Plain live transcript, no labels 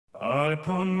But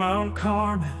upon Mount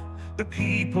Carmel, the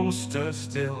people stood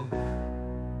still,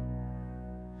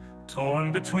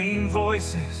 torn between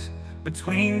voices,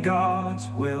 between God's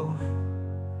will.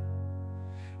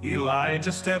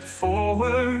 Elijah stepped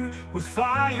forward with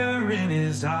fire in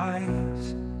his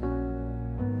eyes.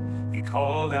 He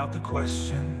called out the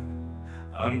question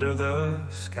under the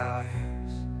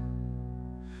skies: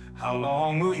 how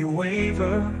long will you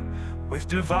waver with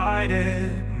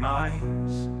divided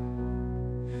minds?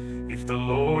 If the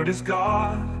Lord is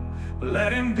God,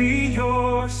 let him be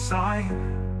your sign.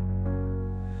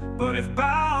 But if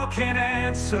Baal can't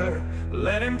answer,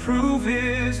 let him prove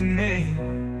his name.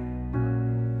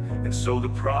 And so the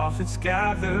prophets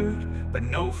gathered, but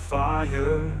no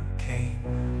fire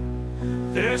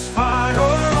came. There's fire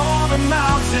on the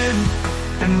mountain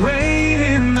and rain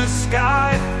in the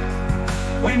sky.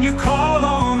 When you call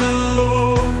on the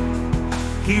Lord,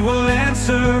 he will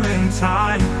answer in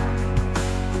time.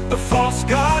 The false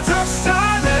gods are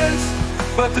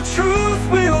silenced, but the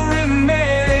truth will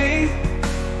remain.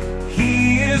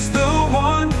 He is the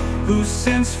one who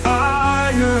sends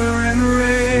fire and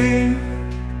rain.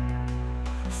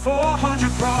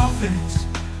 400 prophets,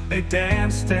 they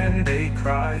danced and they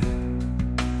cried.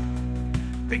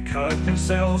 They cut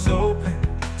themselves open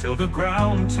till the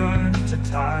ground turned to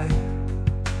tide.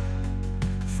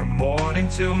 From morning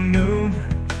till noon,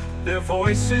 their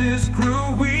voices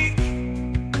grew weak,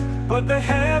 but the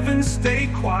heavens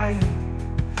stayed quiet.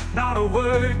 Not a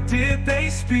word did they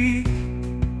speak.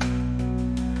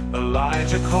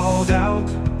 Elijah called out,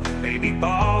 maybe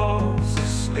Baal's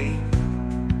asleep,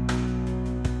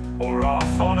 or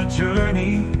off on a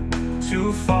journey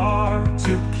too far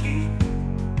to keep.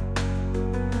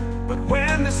 But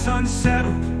when the sun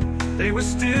settled, they were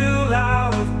still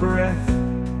out of breath,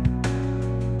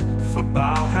 for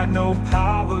Baal had no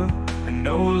power and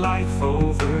no life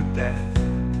over death.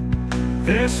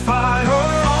 There's fire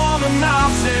on the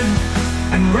mountain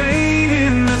and rain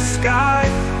in the sky.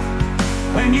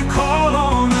 When you call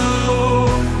on the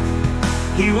Lord,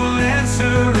 he will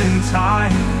answer in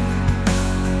time.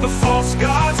 The false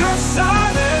gods are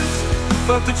silenced,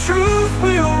 but the truth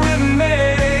will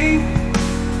remain.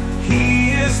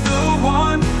 He is the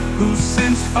one who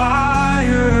sends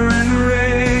fire and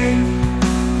rain.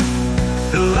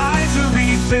 Elijah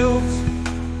rebuilt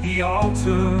the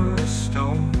altar of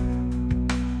stone.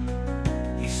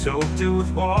 He soaked it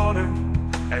with water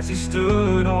as he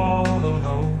stood all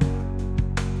alone.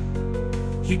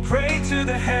 He prayed to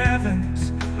the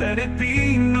heavens, let it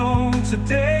be known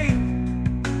today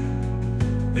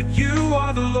that you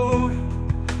are the Lord,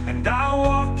 and I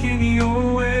walk in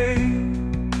your way.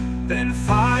 Then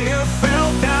fire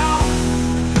fell down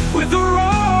with a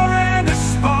roar and a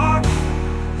spark.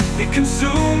 It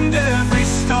consumed every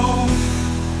stone,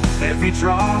 every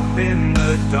drop in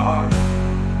the dark.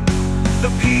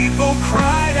 The people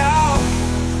cried out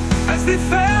as they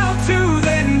fell to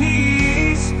their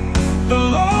knees. The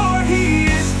Lord, he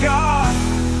is God,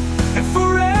 and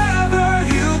forever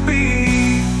he'll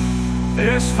be.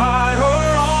 There's fire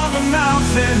on the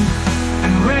mountain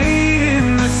and rain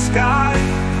in the sky.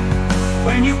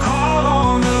 When you call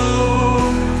on the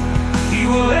Lord, he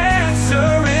will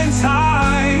answer in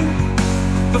time.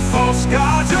 The false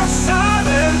gods are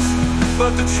silenced,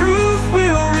 but the truth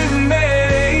will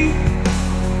remain.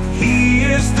 He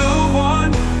is the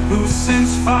one who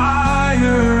sends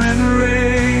fire and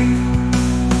rain.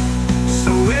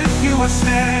 So if you are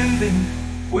standing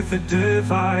with a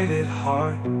divided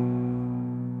heart,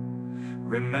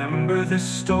 remember this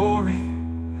story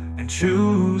and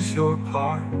choose your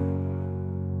part.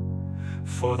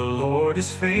 For the Lord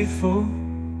is faithful,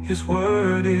 his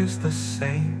word is the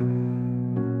same.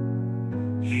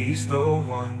 He's the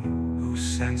one who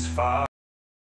sends fire.